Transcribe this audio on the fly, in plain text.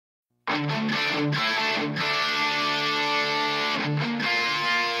Pittsburgh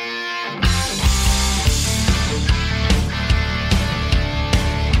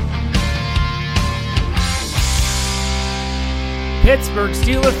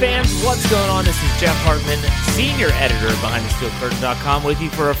Steelers fans, what's going on? This is Jeff Hartman, senior editor of BehindTheSteelCurtain.com, with you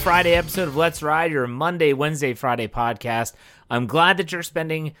for a Friday episode of Let's Ride, your Monday, Wednesday, Friday podcast. I'm glad that you're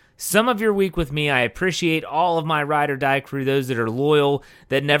spending some of your week with me. I appreciate all of my ride or die crew, those that are loyal,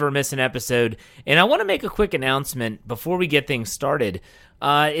 that never miss an episode. And I want to make a quick announcement before we get things started.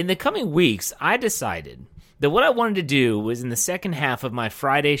 In the coming weeks, I decided that what I wanted to do was in the second half of my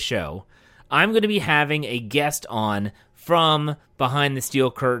Friday show, I'm going to be having a guest on from behind the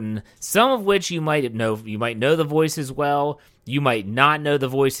steel curtain, some of which you might know. You might know the voices well. You might not know the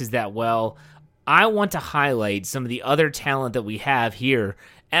voices that well. I want to highlight some of the other talent that we have here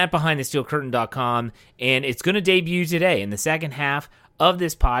at BehindTheSteelCurtain.com, and it's going to debut today in the second half of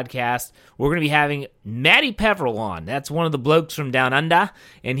this podcast. We're going to be having Matty Peverill on. That's one of the blokes from Down Under,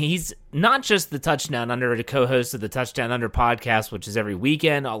 and he's not just the Touchdown Under, the co-host of the Touchdown Under podcast, which is every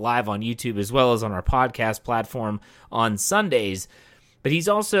weekend live on YouTube as well as on our podcast platform on Sundays, but he's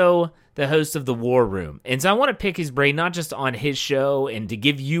also the host of The War Room. And so I want to pick his brain not just on his show and to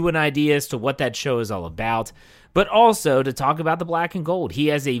give you an idea as to what that show is all about, but also to talk about the black and gold. He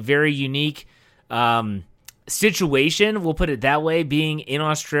has a very unique situation, we'll put it that way. Being in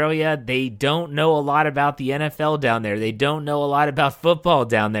Australia, they don't know a lot about the NFL down there. They don't know a lot about football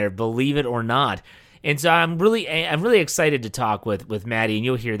down there, believe it or not. And so I'm really excited to talk with Matty, and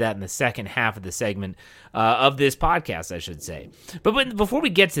you'll hear that in the second half of the segment of this podcast, I should say. But before we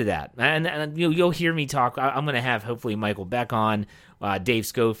get to that, and you'll hear me talk, I'm going to have hopefully Michael Beck on, Dave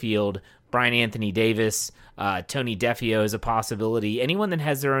Schofield, Brian Anthony Davis, Tony Defio is a possibility. Anyone that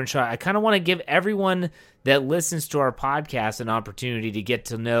has their own shot. I kind of want to give everyone that listens to our podcast an opportunity to get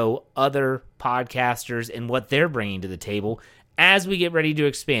to know other podcasters and what they're bringing to the table as we get ready to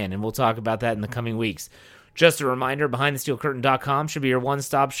expand, and we'll talk about that in the coming weeks. Just a reminder, BehindTheSteelCurtain.com should be your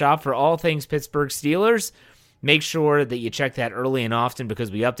one-stop shop for all things Pittsburgh Steelers. Make sure that you check that early and often because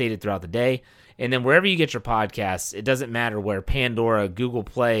we update it throughout the day. And then wherever you get your podcasts, it doesn't matter where, Pandora, Google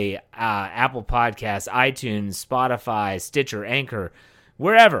Play, Apple Podcasts, iTunes, Spotify, Stitcher, Anchor,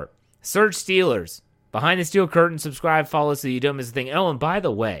 wherever. Search Steelers. Behind the Steel Curtain, subscribe, follow so you don't miss a thing. Oh, and by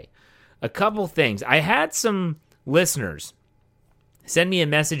the way, a couple things. I had some listeners send me a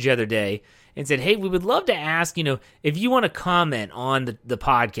message the other day and said, hey, we would love to ask, if you want to comment on the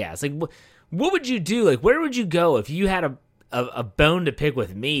podcast. Like, what would you do? Like, where would you go if you had a bone to pick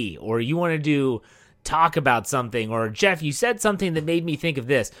with me, or you wanted to talk about something, or Jeff, you said something that made me think of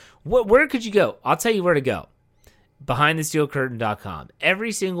this. Where could you go? I'll tell you where to go. BehindTheSteelCurtain.com.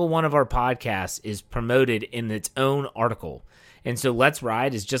 Every single one of our podcasts is promoted in its own article. And so Let's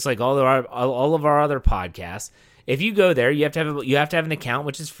Ride is just like all of our other podcasts. If you go there, you have to have an account,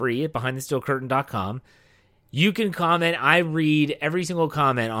 which is free at BehindTheSteelCurtain.com. You can comment. I read every single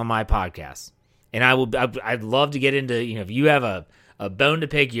comment on my podcast. And I'd love to get into, if you have a bone to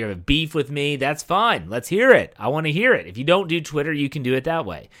pick, you have a beef with me, that's fine. Let's hear it. I want to hear it. If you don't do Twitter, you can do it that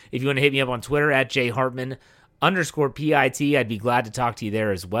way. If you want to hit me up on Twitter at jhartman_PIT, I'd be glad to talk to you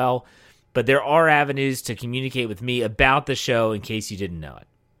there as well. But there are avenues to communicate with me about the show in case you didn't know it.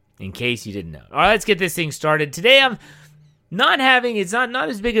 All right, let's get this thing started. Today I'm it's not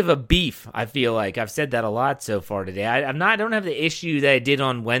as big of a beef, I feel like. I've said that a lot so far today. I don't have the issue that I did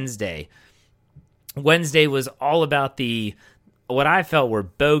on Wednesday. Wednesday was all about what I felt were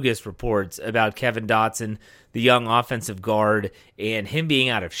bogus reports about Kevin Dotson, the young offensive guard, and him being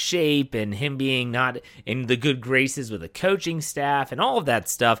out of shape and him being not in the good graces with the coaching staff and all of that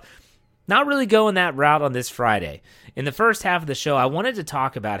stuff. Not really going that route on this Friday. In the first half of the show, I wanted to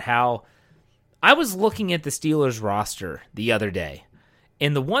talk about how I was looking at the Steelers roster the other day,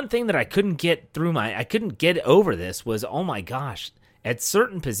 and the one thing that I couldn't get over this was, oh my gosh, at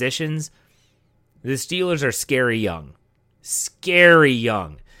certain positions, the Steelers are scary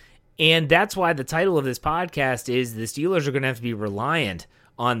young. And that's why the title of this podcast is The Steelers Are Going to Have to Be Reliant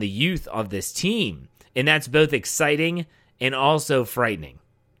on the Youth of This Team. And that's both exciting and also frightening.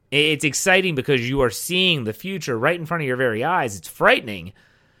 It's exciting because you are seeing the future right in front of your very eyes. It's frightening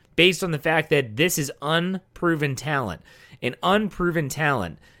based on the fact that this is unproven talent. And unproven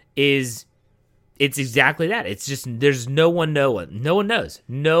talent it's exactly that. It's just there's no one knows. And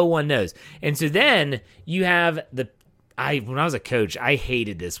so then you have when I was a coach, I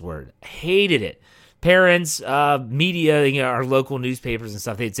hated this word. I hated it. Parents, media, our local newspapers and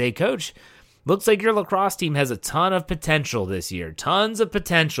stuff, they'd say, Coach, looks like your lacrosse team has a ton of potential this year. Tons of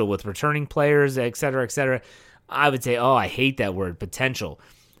potential with returning players, et cetera, et cetera. I would say, I hate that word, potential.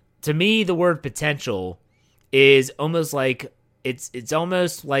 to me, the word potential is almost like it's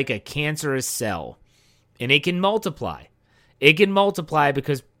almost like a cancerous cell, and it can multiply. It can multiply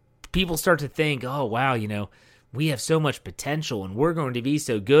because people start to think, oh, wow, we have so much potential and we're going to be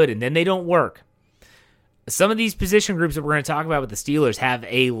so good, and then they don't work. Some of these position groups that we're going to talk about with the Steelers have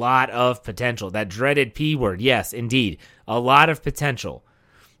a lot of potential. That dreaded P word, yes, indeed, a lot of potential.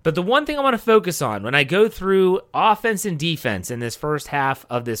 But the one thing I want to focus on when I go through offense and defense in this first half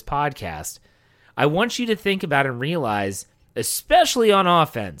of this podcast, I want you to think about and realize, especially on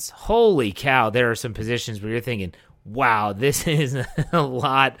offense, holy cow, there are some positions where you're thinking, wow, this is a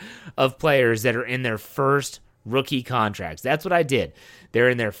lot of players that are in their first rookie contracts. That's what I did. They're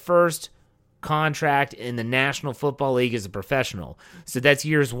in their first contract in the National Football League as a professional. So that's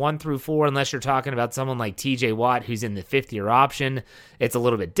years 1 through 4, unless you're talking about someone like TJ Watt, who's in the 5th-year option. It's a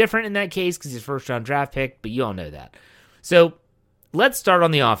little bit different in that case because he's a first-round draft pick, but you all know that. So let's start on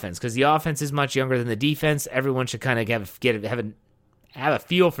the offense, because the offense is much younger than the defense. Everyone should kind of have a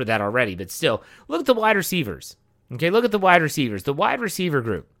feel for that already, but still, look at the wide receivers. Okay, look at the wide receivers. The wide receiver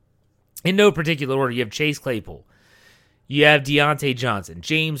group, in no particular order, you have Chase Claypool. You have Deontay Johnson,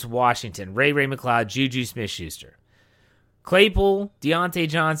 James Washington, Ray McCloud, Juju Smith-Schuster. Claypool, Deontay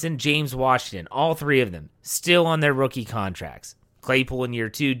Johnson, James Washington, all three of them still on their rookie contracts. Claypool in year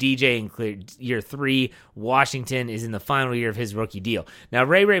 2, DJ in year 3, Washington is in the final year of his rookie deal. Now,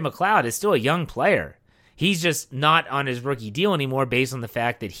 Ray McCloud is still a young player. He's just not on his rookie deal anymore based on the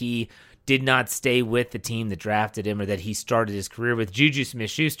fact that he did not stay with the team that drafted him or that he started his career with. Juju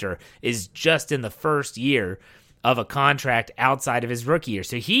Smith-Schuster is just in the first year of a contract outside of his rookie year.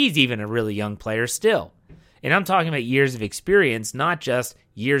 So he's even a really young player still. And I'm talking about years of experience, not just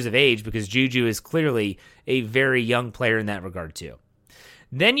years of age, because Juju is clearly a very young player in that regard too.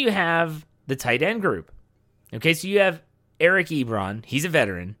 Then you have the tight end group. Okay, so you have Eric Ebron. He's a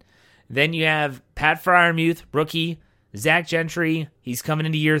veteran. Then you have Pat Freiermuth, rookie. Zach Gentry, he's coming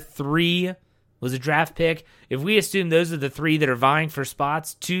into year 3, was a draft pick. If we assume those are the 3 that are vying for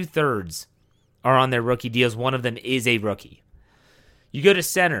spots, 2/3 are on their rookie deals. One of them is a rookie. You go to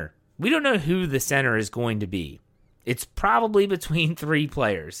center. We don't know who the center is going to be. It's probably between 3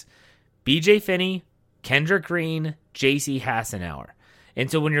 players. B.J. Finney, Kendrick Green, J.C. Hassenauer.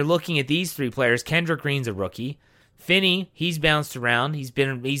 And so when you're looking at these 3 players, Kendrick Green's a rookie. Finney, he's bounced around. He's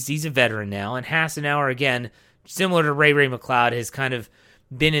a veteran now. And Hassenauer, again, similar to Ray McCloud, has kind of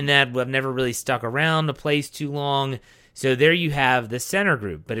been in that, I've never really stuck around a place too long. So there you have the center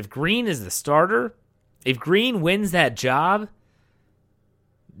group. But if Green is the starter, if Green wins that job,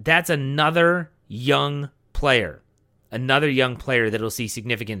 that's another young player that'll see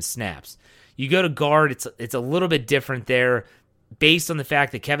significant snaps. You go to guard, it's a little bit different there based on the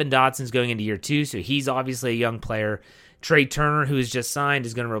fact that Kevin Dotson's going into year 2, so he's obviously a young player. Trey Turner, who has just signed,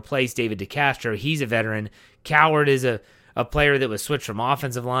 is going to replace David DeCastro. He's a veteran. Coward is a player that was switched from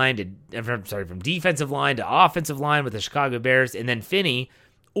defensive line to offensive line with the Chicago Bears. And then Finney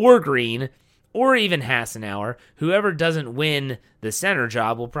or Green or even Hassenauer, whoever doesn't win the center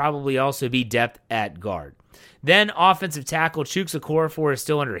job, will probably also be depth at guard. Then offensive tackle Chuks Okorafor is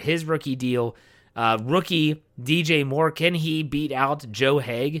still under his rookie deal. Rookie DJ Moore, can he beat out Joe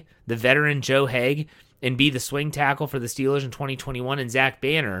Haeg, the veteran Joe Haeg, and be the swing tackle for the Steelers in 2021? And Zach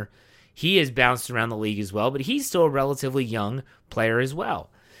Banner, he has bounced around the league as well, but he's still a relatively young player as well.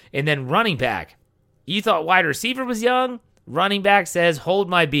 And then running back. You thought wide receiver was young? Running back says, hold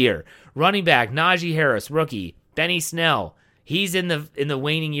my beer. Running back, Najee Harris, rookie. Benny Snell, he's in the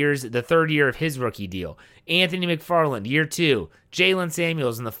waning years, the 3rd year of his rookie deal. Anthony McFarland, year 2. Jalen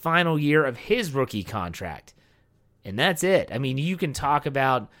Samuels in the final year of his rookie contract. And that's it. I mean, you can talk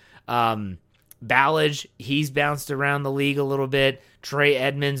about Ballage, he's bounced around the league a little bit. Trey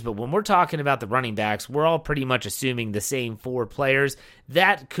Edmonds, but when we're talking about the running backs, we're all pretty much assuming the same 4 players.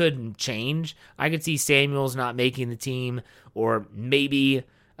 That could change. I could see Samuels not making the team, or maybe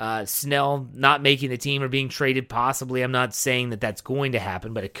Snell not making the team or being traded possibly. I'm not saying that that's going to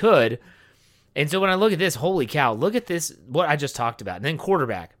happen, but it could. And so when I look at this, holy cow, look at this, what I just talked about. And then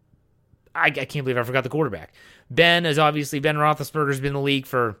quarterback. I can't believe I forgot the quarterback. Ben Roethlisberger's been in the league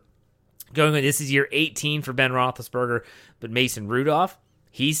for this is year 18 for Ben Roethlisberger, but Mason Rudolph,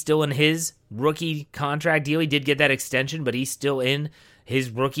 he's still in his rookie contract deal. He did get that extension, but he's still in his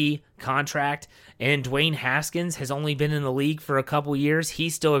rookie contract. And Dwayne Haskins has only been in the league for a couple years.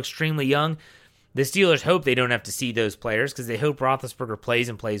 He's still extremely young. The Steelers hope they don't have to see those players because they hope Roethlisberger plays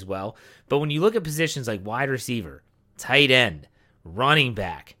and plays well. But when you look at positions like wide receiver, tight end, running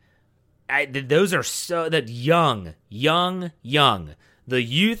back, those are so that young. The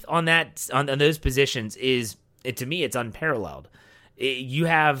youth on those positions to me, it's unparalleled. You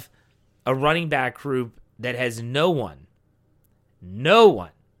have a running back group that has no one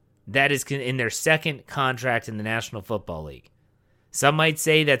that is in their second contract in the National Football League. Some might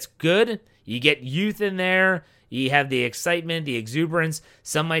say that's good. You get youth in there. You have the excitement, the exuberance.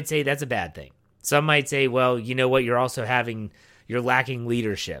 Some might say that's a bad thing. Some might say, well, you know what? You're lacking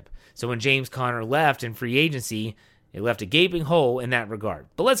leadership. So when James Conner left in free agency, it left a gaping hole in that regard.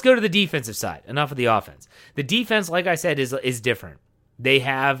 But let's go to the defensive side. Enough of the offense. The defense, like I said, is different. They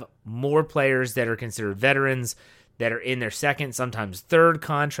have more players that are considered veterans that are in their second, sometimes third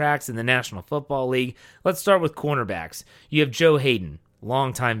contracts in the National Football League. Let's start with cornerbacks. You have Joe Hayden,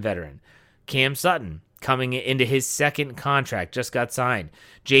 longtime veteran. Cam Sutton, coming into his second contract, just got signed.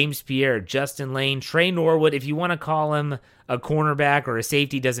 James Pierre, Justin Lane, Trey Norwood, if you want to call him a cornerback or a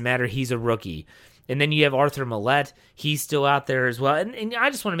safety, doesn't matter, he's a rookie. And then you have Arthur Millette. He's still out there as well. And I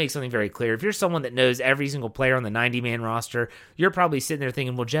just want to make something very clear. If you're someone that knows every single player on the 90-man roster, you're probably sitting there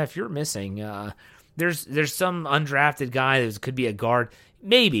thinking, well, Jeff, you're missing. There's some undrafted guy that could be a guard.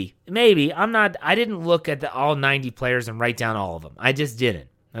 Maybe. I didn't look at all 90 players and write down all of them. I just didn't.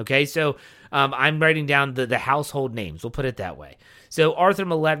 Okay, so I'm writing down the household names. We'll put it that way. So Arthur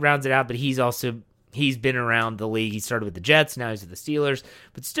Millette rounds it out, but he's been around the league. He started with the Jets, now he's with the Steelers.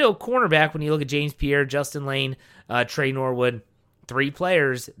 But still, cornerback, when you look at James Pierre, Justin Lane, Trey Norwood, 3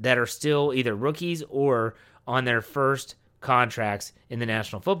 players that are still either rookies or on their first contracts in the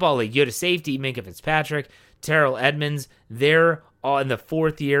National Football League. You go to safety, Minkah Fitzpatrick, Terrell Edmonds. They're all in the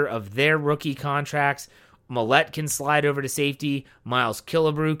 4th year of their rookie contracts. Millette can slide over to safety. Miles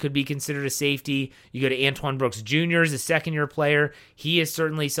Killebrew could be considered a safety. You go to Antoine Brooks Jr. as a second-year player. He is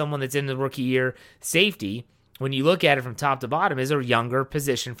certainly someone that's in the rookie year. Safety, when you look at it from top to bottom, is a younger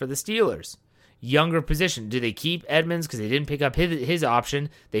position for the Steelers. Younger position. Do they keep Edmonds because they didn't pick up his option?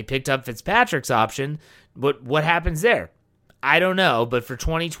 They picked up Fitzpatrick's option. What happens there? I don't know, but for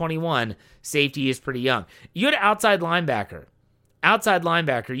 2021, safety is pretty young. You go to outside linebacker. Outside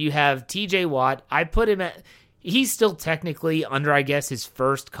linebacker, you have TJ Watt. I put him at, he's still technically under, I guess, his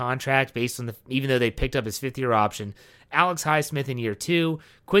first contract based on even though they picked up his 5th-year option. Alex Highsmith in year 2.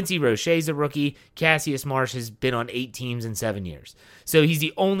 Quincy Roche's a rookie. Cassius Marsh has been on 8 teams in 7 years. So he's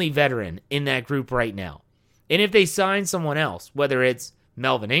the only veteran in that group right now. And if they sign someone else, whether it's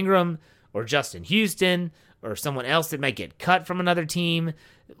Melvin Ingram or Justin Houston or someone else that might get cut from another team,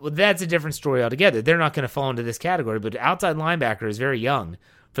 well, that's a different story altogether. They're not going to fall into this category, but outside linebacker is very young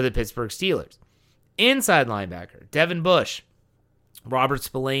for the Pittsburgh Steelers. Inside linebacker, Devin Bush, Robert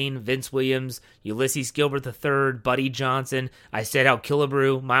Spillane, Vince Williams, Ulysses Gilbert III, Buddy Johnson. I said how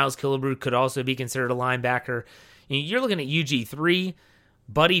Miles Killebrew could also be considered a linebacker. You're looking at UG3,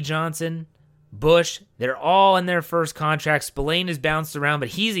 Buddy Johnson, Bush. They're all in their first contract. Spillane has bounced around, but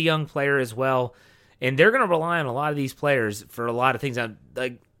he's a young player as well. And they're going to rely on a lot of these players for a lot of things.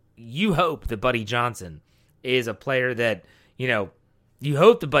 Like, you hope that Buddy Johnson is a player that, you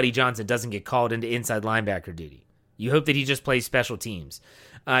hope that Buddy Johnson doesn't get called into inside linebacker duty. You hope that he just plays special teams.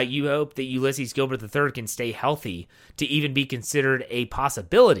 You hope that Ulysses Gilbert III can stay healthy to even be considered a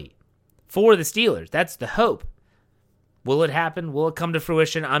possibility for the Steelers. That's the hope. Will it happen? Will it come to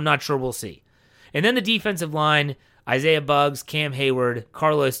fruition? I'm not sure. We'll see. And then the defensive line, Isaiah Buggs, Cam Hayward,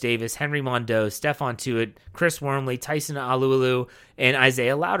 Carlos Davis, Henry Mondeau, Stephon Tuitt, Chris Wormley, Tyson Alualu, and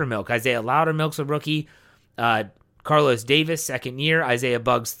Isaiah Loudermilk. Isaiah Loudermilk's a rookie. Carlos Davis, 2nd year. Isaiah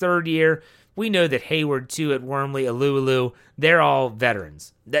Buggs, 3rd year. We know that Hayward, Tuitt, Wormley, Alualu, they're all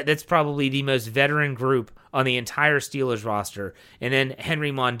veterans. That's probably the most veteran group on the entire Steelers roster. And then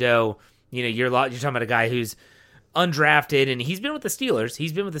Henry Mondeau, you're talking about a guy who's undrafted, and he's been with the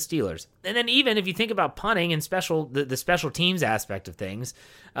Steelers. And then even if you think about punting and the special teams aspect of things,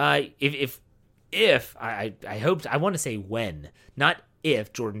 if I want to say when, not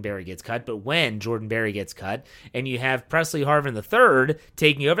if Jordan Berry gets cut, but when Jordan Berry gets cut, and you have Presley Harvin III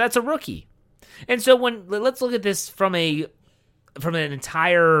taking over, that's a rookie. And so let's look at this from an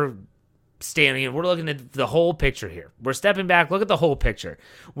entire standing, we're looking at the whole picture here. We're stepping back, look at the whole picture.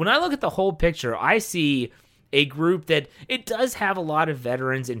 When I look at the whole picture, I see a group that it does have a lot of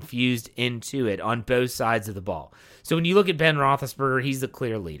veterans infused into it on both sides of the ball. So when you look at Ben Roethlisberger, he's the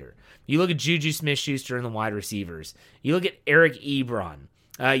clear leader. You look at Juju Smith-Schuster and the wide receivers. You look at Eric Ebron.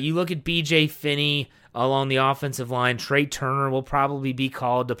 You look at B.J. Finney along the offensive line. Trey Turner will probably be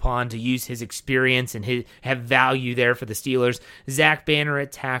called upon to use his experience and have value there for the Steelers. Zach Banner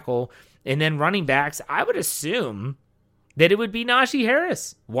at tackle. And then running backs, I would assume that it would be Najee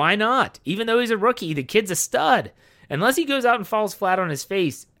Harris. Why not? Even though he's a rookie, the kid's a stud. Unless he goes out and falls flat on his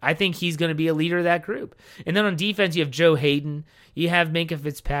face, I think he's going to be a leader of that group. And then on defense, you have Joe Hayden. You have Minkah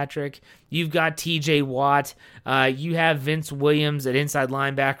Fitzpatrick. You've got TJ Watt. You have Vince Williams at inside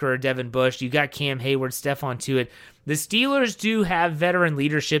linebacker or Devin Bush. You got Cam Hayward, Stephon Tuitt. The Steelers do have veteran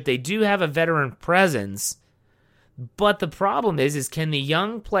leadership. They do have a veteran presence. But the problem is can the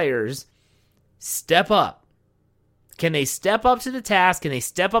young players step up? Can they step up to the task? Can they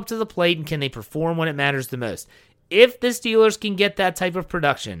step up to the plate? And can they perform when it matters the most? If the Steelers can get that type of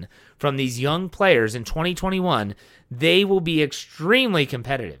production from these young players in 2021, they will be extremely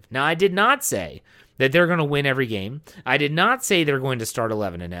competitive. Now, I did not say that they're going to win every game. I did not say they're going to start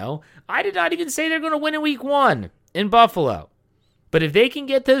 11-0. I did not even say they're going to win in week 1 in Buffalo. But if they can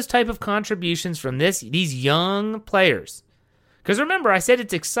get those type of contributions from these young players, because remember, I said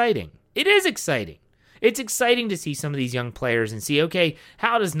it's exciting. It is exciting. It's exciting to see some of these young players and see, okay,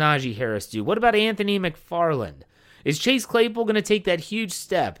 how does Najee Harris do? What about Anthony McFarland? Is Chase Claypool going to take that huge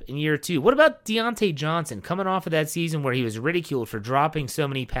step in year 2? What about Deontay Johnson coming off of that season where he was ridiculed for dropping so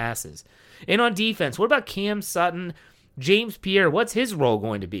many passes? And on defense, what about Cam Sutton, James Pierre? What's his role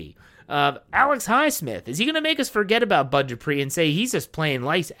going to be? Alex Highsmith, is he going to make us forget about Bud Dupree and say he's just playing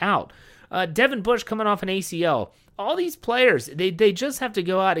lights out? Devin Bush coming off an ACL. All these players, they just have to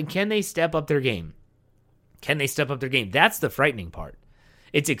go out and can they step up their game? Can they step up their game? That's the frightening part.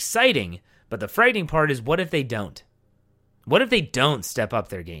 It's exciting, but the frightening part is what if they don't? What if they don't step up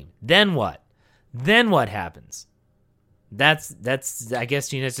their game? Then what? Then what happens? That's I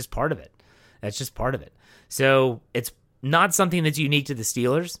guess, it's just part of it. That's just part of it. So it's not something that's unique to the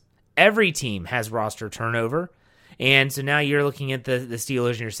Steelers. Every team has roster turnover. And so now you're looking at the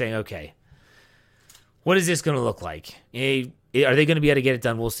Steelers and you're saying, okay, what is this going to look like? Are they going to be able to get it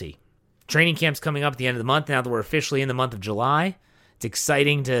done? We'll see. Training camp's coming up at the end of the month now that we're officially in the month of July. It's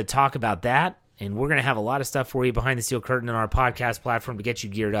exciting to talk about that. And we're going to have a lot of stuff for you behind the steel curtain on our podcast platform to get you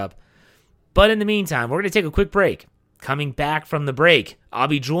geared up. But in the meantime, we're going to take a quick break. Coming back from the break, I'll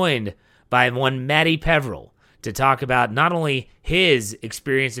be joined by one Matty Peverill to talk about not only his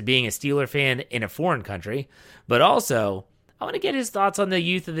experience of being a Steeler fan in a foreign country, but also I want to get his thoughts on the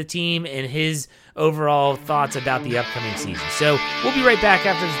youth of the team and his overall thoughts about the upcoming season. So we'll be right back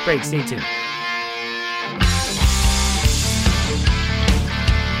after this break. Stay tuned.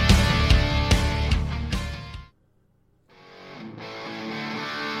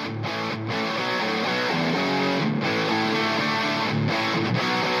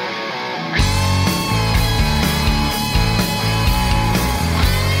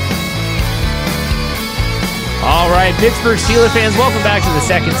 All right, Pittsburgh Steelers fans, welcome back to the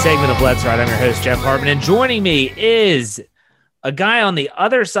second segment of Let's Ride. I'm your host, Jeff Hartman, and joining me is a guy on the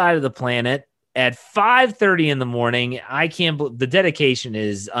other side of the planet at 5:30 in the morning. I can't believe the dedication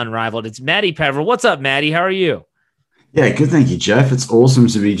is unrivaled. It's Matty Peverill. What's up, Matty? How are you? Yeah, good. Thank you, Jeff. It's awesome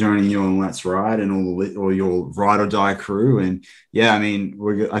to be joining you on Let's Ride and all your ride or die crew. And yeah, I mean,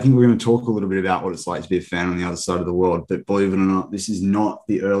 I think we're going to talk a little bit about what it's like to be a fan on the other side of the world. But believe it or not, this is not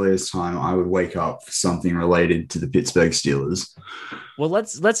the earliest time I would wake up for something related to the Pittsburgh Steelers. Well,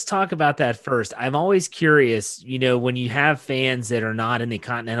 let's talk about that first. I'm always curious, when you have fans that are not in the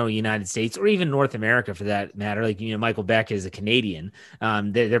continental United States or even North America for that matter, like, Michael Beck is a Canadian.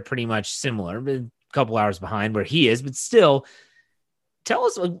 They're pretty much similar, but couple hours behind where he is, but still tell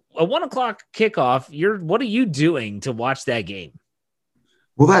us a 1:00 kickoff. What are you doing to watch that game?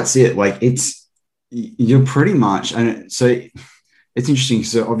 Well, that's it. Like you're pretty much, and so it's interesting.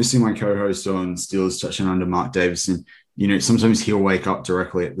 So obviously my co-host on Steelers Touchdown Under, Mark Davison, sometimes he'll wake up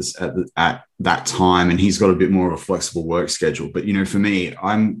directly at that time and he's got a bit more of a flexible work schedule. But, for me,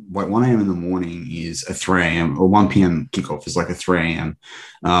 I'm like 1 a.m. in the morning is a 3 a.m. or 1 p.m. kickoff is like a 3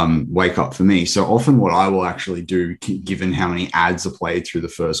 a.m. Wake up for me. So often what I will actually do, given how many ads are played through the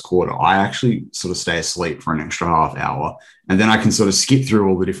first quarter, I actually sort of stay asleep for an extra half hour. And then I can sort of skip through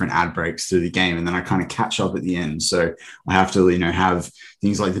all the different ad breaks through the game. And then I kind of catch up at the end. So I have to, have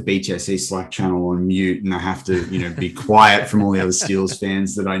things like the BTSC Slack channel on mute. And I have to, be quiet from all the other Steelers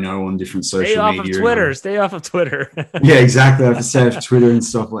fans that I know on different social media. Stay off of Twitter. Yeah, exactly. I have to stay off Twitter and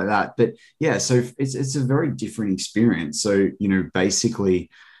stuff like that. But yeah, so it's a very different experience. So, basically,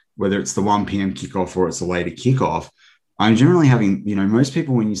 whether it's the 1 p.m. kickoff or it's a later kickoff, I'm generally having, most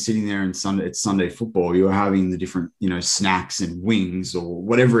people when you're sitting there and it's Sunday football, you're having the different, snacks and wings or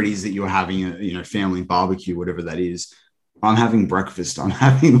whatever it is that you're having, family barbecue, whatever that is. I'm having breakfast. I'm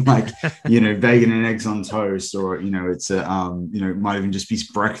having bacon and eggs on toast, or, it's a, it might even just be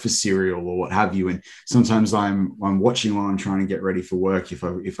breakfast cereal or what have you. And sometimes I'm watching while I'm trying to get ready for work if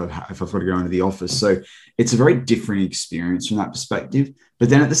I've got to go into the office. So it's a very different experience from that perspective. But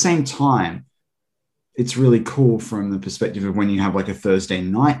then at the same time, it's really cool from the perspective of when you have like a Thursday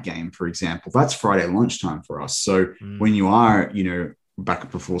night game, for example. That's Friday lunchtime for us. So when you are,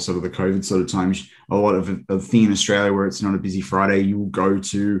 back before sort of the COVID sort of times, a lot of a thing in Australia where it's not a busy Friday, you will go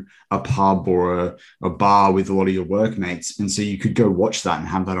to a pub or a bar with a lot of your workmates. And so you could go watch that and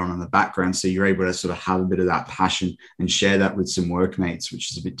have that on in the background. So you're able to sort of have a bit of that passion and share that with some workmates,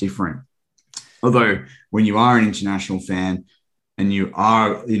 which is a bit different. Although when you are an international fan and you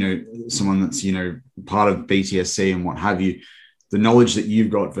are, someone that's, part of BTSC and what have you, the knowledge that you've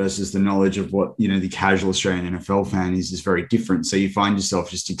got versus the knowledge of what, the casual Australian NFL fan is very different. So you find yourself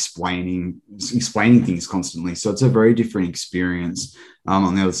just explaining things constantly. So it's a very different experience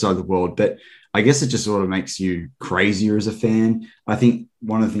on the other side of the world. But I guess it just sort of makes you crazier as a fan. I think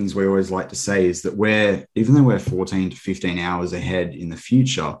one of the things we always like to say is that even though we're 14 to 15 hours ahead in the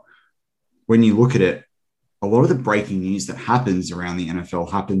future, when you look at it, a lot of the breaking news that happens around the NFL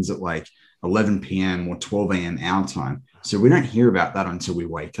happens at like 11 p.m. or 12 a.m. our time. So we don't hear about that until we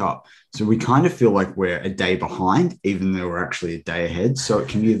wake up. So we kind of feel like we're a day behind, even though we're actually a day ahead. So it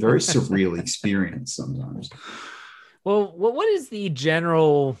can be a very surreal experience sometimes. Well, what is the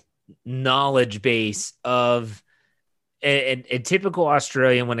general knowledge base of a typical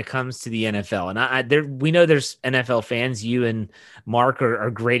Australian when it comes to the NFL? And we know there's NFL fans. You and Mark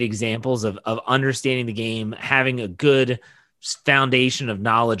are great examples of understanding the game, having a good foundation of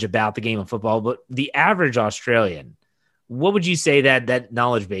knowledge about the game of football. But the average Australian, what would you say that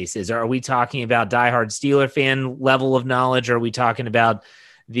knowledge base is? Are we talking about diehard Steeler fan level of knowledge? Or are we talking about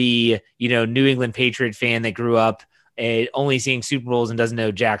the, New England Patriot fan that grew up only seeing Super Bowls and doesn't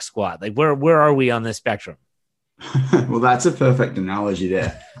know jack squat? Like where are we on this spectrum? Well, that's a perfect analogy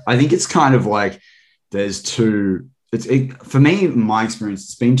there. I think it's kind of like there's two. For me, my experience,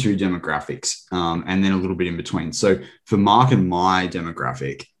 it's been two demographics, and then a little bit in between. So for Mark and my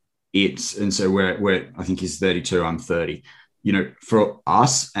demographic, we're I think he's 32, I'm 30. For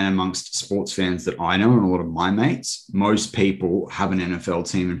us and amongst sports fans that I know and a lot of my mates, most people have an NFL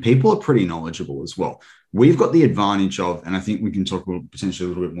team, and people are pretty knowledgeable as well. We've got the advantage of, and I think we can talk potentially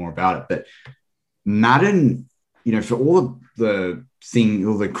a little bit more about it, but Madden, for all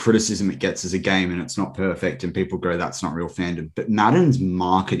the criticism it gets as a game, and it's not perfect, and people go, that's not real fandom. But Madden's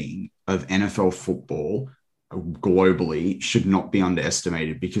marketing of NFL football globally should not be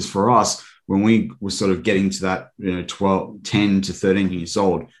underestimated, because for us, when we were sort of getting to that, 10 to 13 years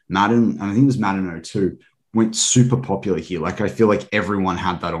old, Madden, and I think it was Madden 02, went super popular here. Like, I feel like everyone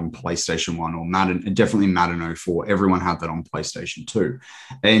had that on PlayStation 1 or Madden, and definitely Madden 04. Everyone had that on PlayStation 2.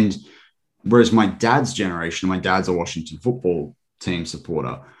 And whereas my dad's generation, my dad's a Washington football team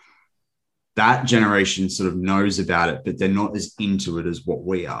supporter, that generation sort of knows about it, but they're not as into it as what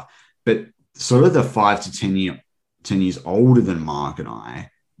we are. But sort of the 5 to 10 years older than Mark and I,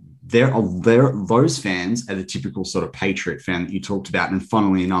 those fans are the typical sort of Patriot fan that you talked about. And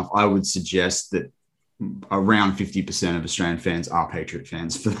funnily enough, I would suggest that around 50% of Australian fans are Patriot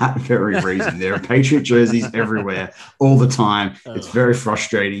fans for that very reason. There are Patriot jerseys everywhere all the time. It's very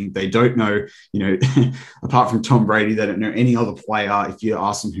frustrating. They don't know, apart from Tom Brady, they don't know any other player. If you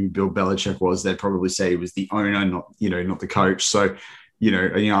ask them who Bill Belichick was, they'd probably say he was the owner, not the coach. So,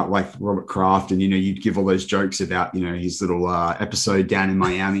 like Robert Kraft, and, you'd give all those jokes about, his little episode down in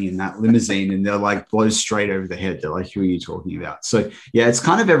Miami in that limousine, and they're like blows straight over the head. They're like, who are you talking about? So yeah, it's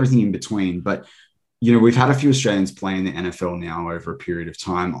kind of everything in between, but we've had a few Australians play in the NFL now over a period of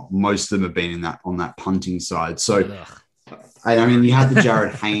time. Most of them have been on that punting side. So, I mean, you had the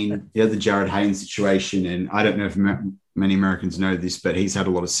Jared Haynes situation, and I don't know if many Americans know this, but he's had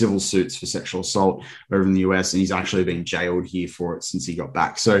a lot of civil suits for sexual assault over in the US, and he's actually been jailed here for it since he got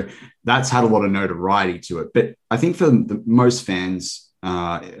back. So that's had a lot of notoriety to it. But I think for most fans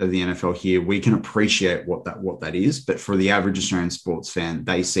of the NFL here, we can appreciate what that is. But for the average Australian sports fan,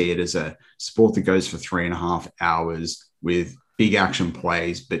 they see it as a sport that goes for 3.5 hours with big action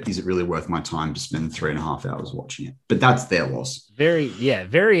plays. But is it really worth my time to spend 3.5 hours watching it? But that's their loss. Very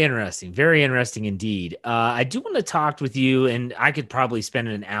interesting. Very interesting indeed. I do want to talk with you, and I could probably spend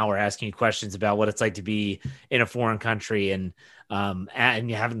an hour asking you questions about what it's like to be in a foreign country and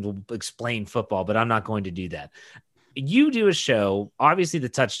you having to explain football, but I'm not going to do that. You do a show, obviously the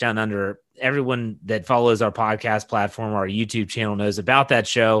Touchdown Under. Everyone that follows our podcast platform, our YouTube channel, knows about that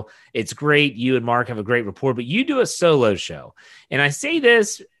show. It's great. You and Mark have a great rapport, but you do a solo show. And I say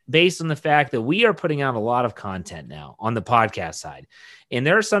this based on the fact that we are putting out a lot of content now on the podcast side. And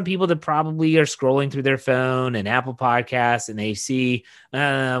there are some people that probably are scrolling through their phone and Apple Podcasts, and they see,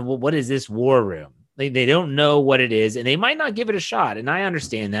 what is this War Room? They don't know what it is, and they might not give it a shot. And I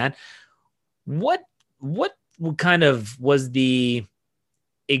understand that. What kind of was the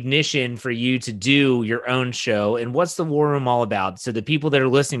ignition for you to do your own show? And what's the War Room all about? So the people that are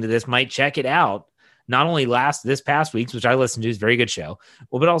listening to this might check it out. Not only this past week's, which I listened to, is a very good show,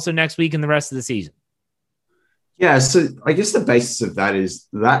 but also next week and the rest of the season. Yeah, so I guess the basis of that is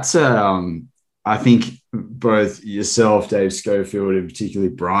I think both yourself, Dave Schofield, and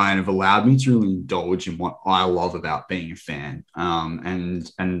particularly Brian, have allowed me to really indulge in what I love about being a fan,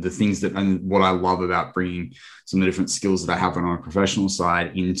 and the things and what I love about bringing some of the different skills that I have on a professional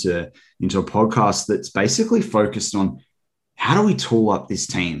side into a podcast that's basically focused on how do we tool up this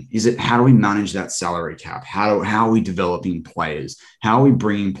team? How do we manage that salary cap? How are we developing players? How are we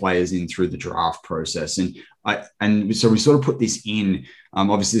bringing players in through the draft process? And so we sort of put this in.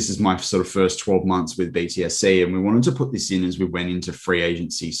 Obviously, this is my sort of first 12 months with BTSC, and we wanted to put this in as we went into free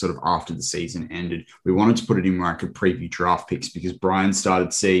agency sort of after the season ended. We wanted to put it in where I could preview draft picks because Brian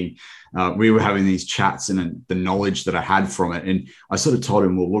started seeing we were having these chats and the knowledge that I had from it. And I sort of told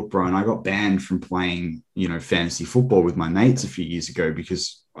him, well, look, Brian, I got banned from playing, fantasy football with my mates a few years ago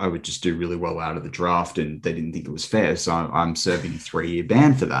because I would just do really well out of the draft and they didn't think it was fair. So I'm serving a 3-year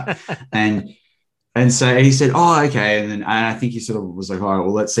ban for that. And so he said, oh, okay. And I think he sort of was like, all right,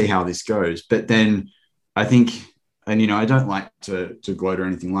 well, let's see how this goes. But then I think, and, I don't like to gloat or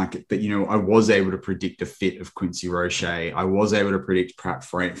anything like it, but, I was able to predict a fit of Quincy Roche. I was able to predict Pratt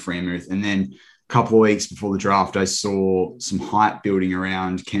Freiermuth. And then a couple of weeks before the draft, I saw some hype building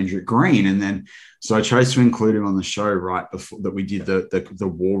around Kendrick Green. And then, so I chose to include him on the show right before that we did the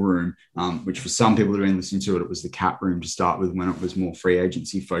War Room, which for some people who have been listening to it, it was the Cap Room to start with when it was more free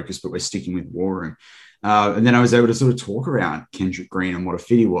agency focused, but we're sticking with War Room. And then I was able to sort of talk around Kendrick Green and what a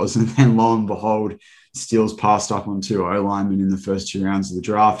fit he was. And then lo and behold, Steelers passed up on 2 O-linemen in the first 2 rounds of the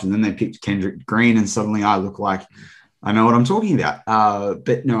draft. And then they picked Kendrick Green and suddenly I look like I know what I'm talking about.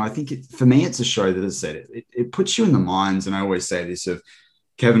 But no, I think for me, it's a show that has said it puts you in the minds. And I always say this of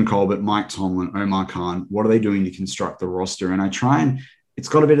Kevin Colbert, Mike Tomlin, Omar Khan, what are they doing to construct the roster? And I try and it's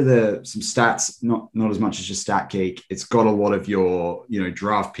got a bit of some stats, not as much as your stat geek. It's got a lot of your,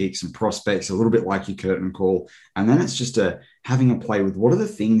 draft picks and prospects, a little bit like your curtain call. And then it's just having a play with what are the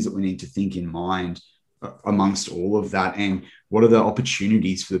things that we need to think in mind amongst all of that. And what are the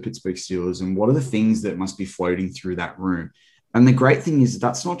opportunities for the Pittsburgh Steelers? And what are the things that must be floating through that room? And the great thing is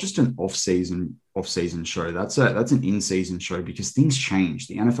that's not just an off-season show. That's an in-season show because things change.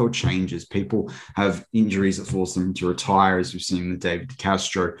 The NFL changes. People have injuries that force them to retire, as we've seen with David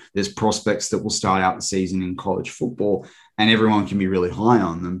DeCastro. There's prospects that will start out the season in college football, and everyone can be really high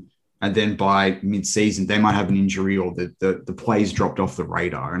on them. And then by mid-season, they might have an injury or the plays dropped off the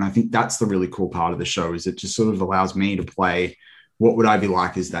radar. And I think that's the really cool part of the show is it just sort of allows me to play what would I be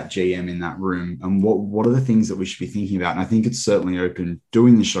like as that GM in that room? And what are the things that we should be thinking about? And I think it's certainly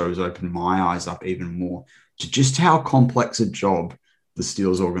doing the show has opened my eyes up even more to just how complex a job the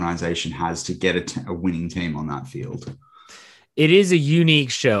Steelers organization has to get a winning team on that field. It is a unique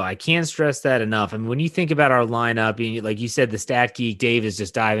show. I can't stress that enough. I mean, when you think about our lineup, like you said, the Stat Geek Dave is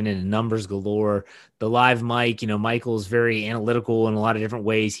just diving into numbers galore. The live Mike, Michael's very analytical in a lot of different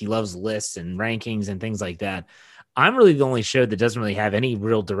ways. He loves lists and rankings and things like that. I'm really the only show that doesn't really have any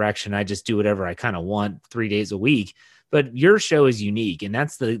real direction. I just do whatever I kind of want 3 days a week. But your show is unique, and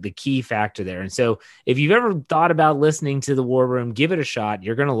that's the key factor there. And so if you've ever thought about listening to the War Room, give it a shot.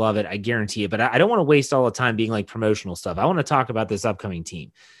 You're going to love it. I guarantee it. But I don't want to waste all the time being like promotional stuff. I want to talk about this upcoming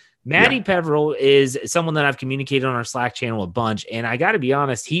team. Matty Peverill is someone that I've communicated on our Slack channel a bunch. And I got to be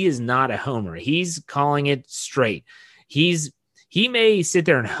honest, he is not a homer. He's calling it straight. He may sit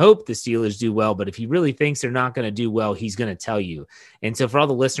there and hope the Steelers do well, but if he really thinks they're not going to do well, he's going to tell you. And so for all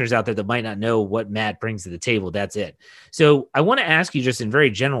the listeners out there that might not know what Matt brings to the table, that's it. So I want to ask you just in very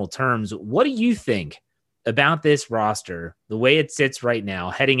general terms, what do you think about this roster, the way it sits right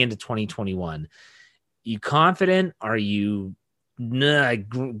now, heading into 2021? You confident? Are you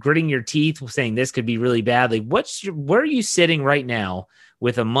gritting your teeth saying this could be really bad? Like where are you sitting right now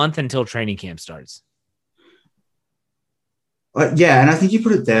with a month until training camp starts? Yeah, and I think you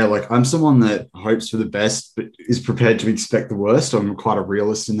put it there. Like I'm someone that hopes for the best, but is prepared to expect the worst. I'm quite a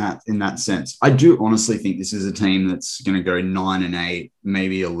realist in that sense. I do honestly think this is a team that's going to go 9-8,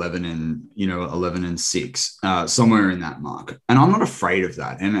 maybe 11-6, somewhere in that mark. And I'm not afraid of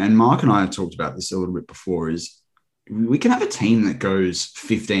that. And Mark and I have talked about this a little bit before. Is we can have a team that goes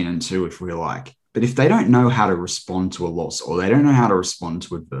 15-2 if we like, but if they don't know how to respond to a loss or they don't know how to respond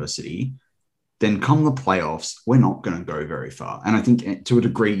to adversity, then come the playoffs, we're not going to go very far. And I think to a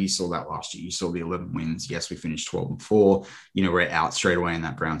degree, you saw that last year. You saw the 11 wins. Yes, we finished 12-4. We're out straight away in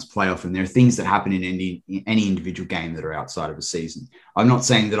that Browns playoff. And there are things that happen in any individual game that are outside of a season. I'm not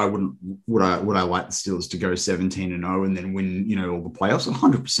saying that I would I like the Steelers to go 17-0 and then win, all the playoffs?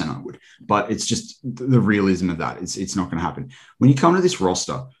 100% I would. But it's just the realism of that. It's not going to happen. When you come to this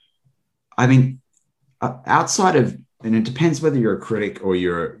roster, I mean, outside of, and it depends whether you're a critic or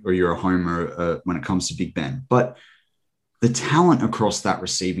you're a homer when it comes to Big Ben. But the talent across that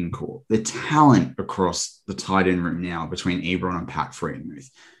receiving core, the talent across the tight end room now between Ebron and Pat Freiermuth,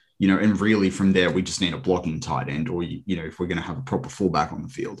 and really from there, we just need a blocking tight end or, if we're going to have a proper fullback on the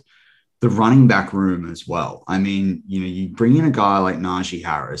field. The running back room as well. I mean, you bring in a guy like Najee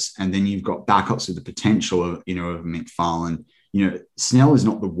Harris, and then you've got backups with the potential of McFarland. Snell is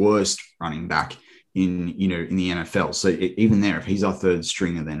not the worst running back in the NFL. So even there, if he's our third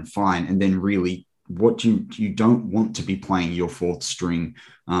stringer, then fine. And then really what you don't want to be playing your fourth string,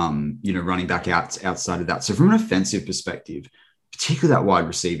 running back outside of that. So from an offensive perspective, particularly that wide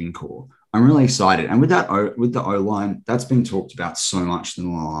receiving core, I'm really excited. And with the O-line, that's been talked about so much in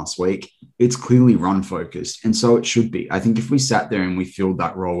the last week. It's clearly run focused. And so it should be. I think if we sat there and we filled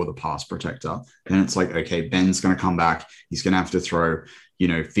that role with a pass protector, then it's like, okay, Ben's going to come back. He's going to have to throw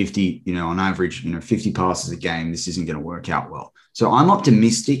 50, on average, 50 passes a game. This isn't going to work out well. So I'm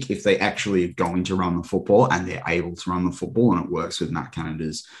optimistic if they actually are going to run the football and they're able to run the football and it works with Matt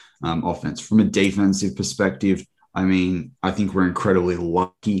Canada's offense. From a defensive perspective, I mean, I think we're incredibly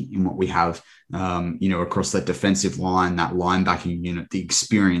lucky in what we have, across that defensive line, that linebacking unit, the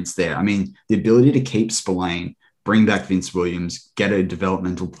experience there. I mean, the ability to keep Spillane, bring back Vince Williams, get a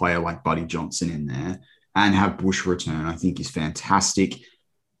developmental player like Buddy Johnson in there, and have Bush return, I think is fantastic.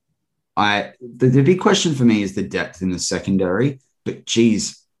 The big question for me is the depth in the secondary, but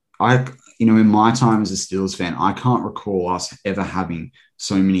geez, in my time as a Steelers fan, I can't recall us ever having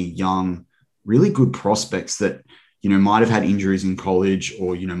so many young, really good prospects that, might have had injuries in college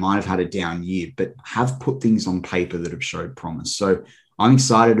or, might have had a down year, but have put things on paper that have showed promise. So I'm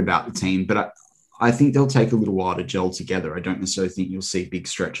excited about the team, but I think they'll take a little while to gel together. I don't necessarily think you'll see big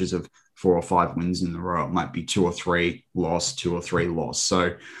stretches of 4 or 5 wins in a row. It might be 2 or 3 loss, 2 or 3 loss.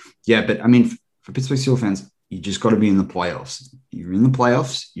 So, yeah, but I mean, for Pittsburgh Steelers fans, you just got to be in the playoffs. You're in the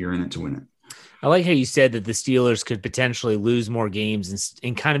playoffs, you're in it to win it. I like how you said that the Steelers could potentially lose more games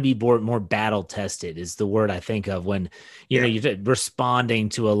and kind of be more battle tested is the word I think of when, you're responding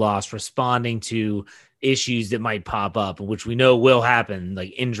to a loss, responding to issues that might pop up, which we know will happen,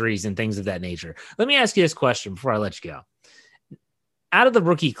 like injuries and things of that nature. Let me ask you this question before I let you go. Out of the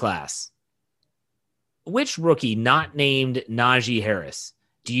rookie class, which rookie not named Najee Harris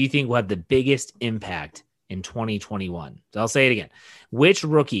do you think will have the biggest impact in 2021? So I'll say it again. Which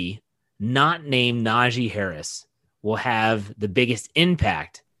rookie not named Najee Harris will have the biggest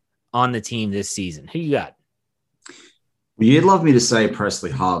impact on the team this season? Who you got? You'd love me to say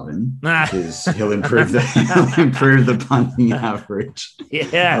Presley Harvin because he'll improve the punting average.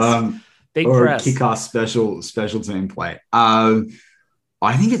 Yes, big or press. Kick-ass special team play.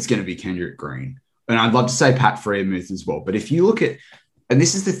 I think it's going to be Kendrick Green, and I'd love to say Pat Freiermuth as well. But if you look at, and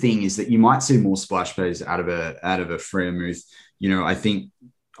this is the thing, is that you might see more splash plays out of a Freiermuth. I think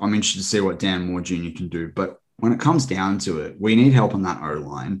I'm interested to see what Dan Moore Jr. can do. But when it comes down to it, we need help on that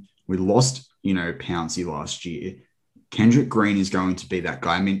O-line. We lost, Pouncey last year. Kendrick Green is going to be that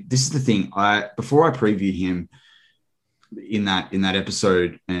guy. I mean, this is the thing. Before I preview him in that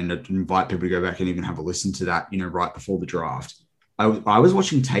episode, and I'd invite people to go back and even have a listen to that, right before the draft, I was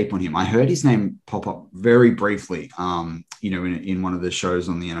watching tape on him. I heard his name pop up very briefly, in one of the shows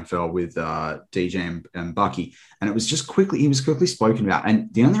on the NFL with DJ and Bucky. And he was quickly spoken about.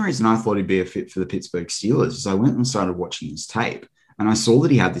 And the only reason I thought he'd be a fit for the Pittsburgh Steelers is I went and started watching his tape. And I saw that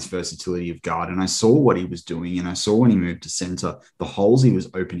he had this versatility of guard, and I saw what he was doing, and I saw when he moved to center, the holes he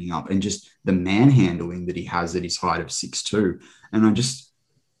was opening up, and just the manhandling that he has at his height of 6'2". And I just,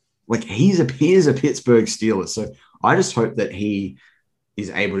 he is a Pittsburgh Steeler. So I just hope that he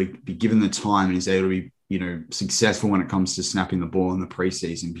is able to be given the time and is able to be, successful when it comes to snapping the ball in the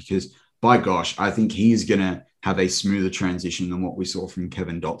preseason, because by gosh, I think he's going to have a smoother transition than what we saw from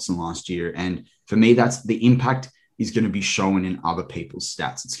Kevin Dotson last year. And for me, that's the impact is going to be shown in other people's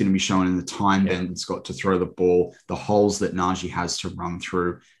stats. It's going to be shown in the time Ben's got to throw the ball, the holes that Najee has to run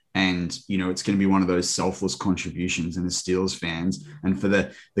through. And, it's going to be one of those selfless contributions in the Steelers fans. And for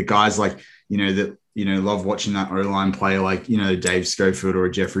the guys that, love watching that O-line play, Dave Schofield or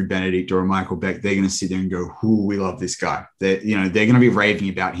a Jeffrey Benedict or a Michael Beck, they're going to sit there and go, we love this guy. They're going to be raving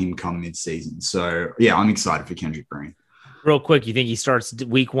about him come mid-season. So, yeah, I'm excited for Kendrick Green. Real quick, you think he starts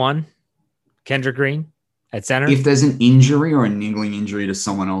week 1? Kendrick Green at center. If there's an injury or a niggling injury to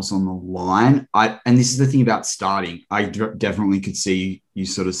someone else on the line, and this is the thing about starting, I definitely could see you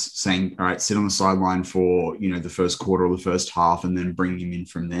sort of saying, all right, sit on the sideline for, the first quarter or the first half and then bring him in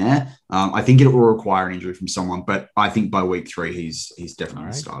from there. I think it will require an injury from someone, but I think by week 3, he's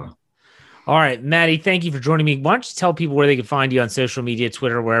definitely a starter. All right, Maddie, thank you for joining me. Why don't you tell people where they can find you on social media,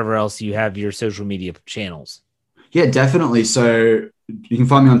 Twitter, wherever else you have your social media channels? Yeah, definitely. So you can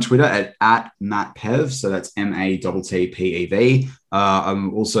find me on Twitter at Matt Pev. So that's MATTPEV.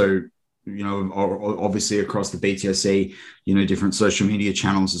 I'm also, obviously across the BTSC, different social media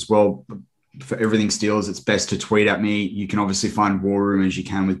channels as well. For everything Steelers, it's best to tweet at me. You can obviously find War Room as you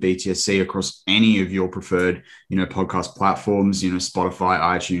can with BTSC across any of your preferred, podcast platforms, Spotify,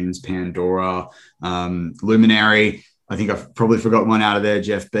 iTunes, Pandora, Luminary. I think I've probably forgot one out of there,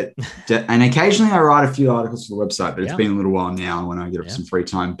 Jeff, and occasionally I write a few articles for the website, but it's been a little while now when I get up some free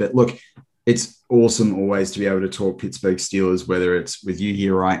time. But look, it's awesome always to be able to talk Pittsburgh Steelers, whether it's with you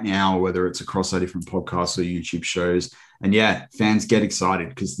here right now, or whether it's across our different podcasts or YouTube shows. And fans get excited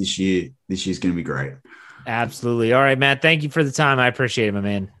because this year's going to be great. Absolutely. All right, Matt, thank you for the time. I appreciate it, my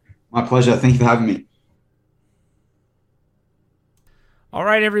man. My pleasure. Thank you for having me. All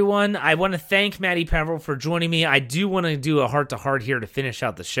right, everyone. I want to thank Maddie Peveril for joining me. I do want to do a heart-to-heart here to finish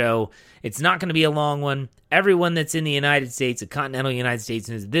out the show. It's not going to be a long one. Everyone that's in the United States, the continental United States,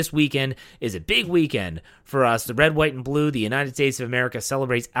 this weekend is a big weekend for us. The red, white, and blue, the United States of America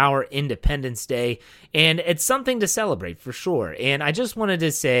celebrates our Independence Day, and it's something to celebrate for sure. And I just wanted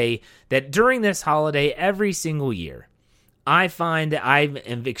to say that during this holiday, every single year, I find that I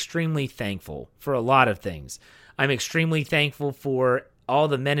am extremely thankful for a lot of things. I'm extremely thankful for all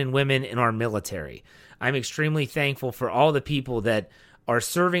the men and women in our military. I'm extremely thankful for all the people that are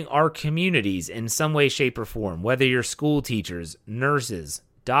serving our communities in some way, shape, or form, whether you're school teachers, nurses,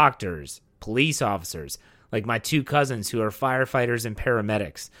 doctors, police officers, like my 2 cousins who are firefighters and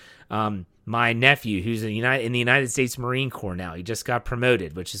paramedics. My nephew, who's in the United States Marine Corps now, he just got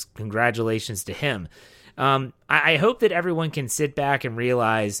promoted, which is congratulations to him. I hope that everyone can sit back and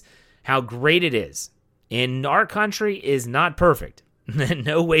realize how great it is. And our country is not perfect. In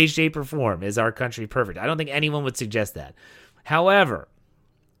no way, shape, or form is our country perfect. I don't think anyone would suggest that. However,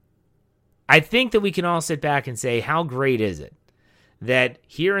 I think that we can all sit back and say, how great is it that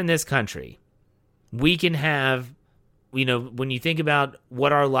here in this country, we can have, when you think about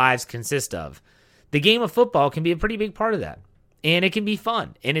what our lives consist of, the game of football can be a pretty big part of that. And it can be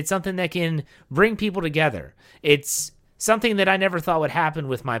fun. And it's something that can bring people together. It's something that I never thought would happen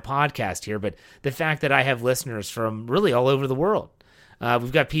with my podcast here, but the fact that I have listeners from really all over the world.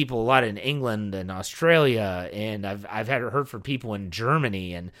 We've got people a lot in England and Australia, and I've heard from people in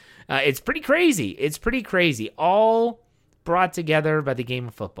Germany, and it's pretty crazy. It's pretty crazy. All brought together by the game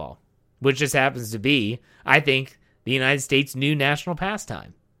of football, which just happens to be, I think, the United States' new national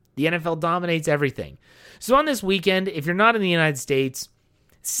pastime. The NFL dominates everything. So on this weekend, if you're not in the United States,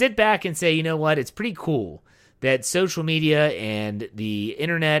 sit back and say, you know what, it's pretty cool that social media and the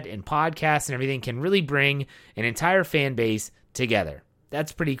internet and podcasts and everything can really bring an entire fan base together.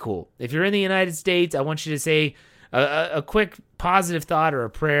 That's pretty cool. If you're in the United States, I want you to say a quick positive thought or a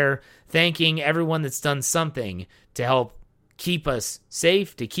prayer thanking everyone that's done something to help keep us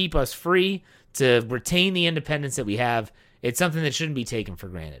safe, to keep us free, to retain the independence that we have. It's something that shouldn't be taken for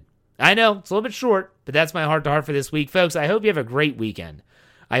granted. I know, it's a little bit short, but that's my heart-to-heart for this week. Folks, I hope you have a great weekend.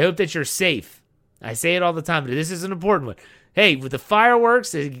 I hope that you're safe. I say it all the time, but this is an important one. Hey, with the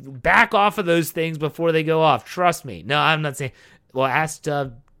fireworks, back off of those things before they go off. Trust me. No, I'm not saying... Well, I asked,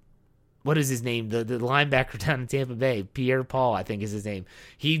 what is his name? The linebacker down in Tampa Bay, Pierre Paul, I think is his name.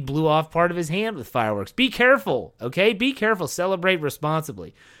 He blew off part of his hand with fireworks. Be careful, okay? Be careful. Celebrate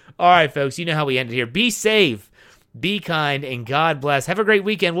responsibly. All right, folks, you know how we ended here. Be safe, be kind, and God bless. Have a great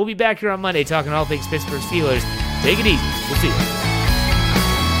weekend. We'll be back here on Monday talking all things Pittsburgh Steelers. Take it easy. We'll see you.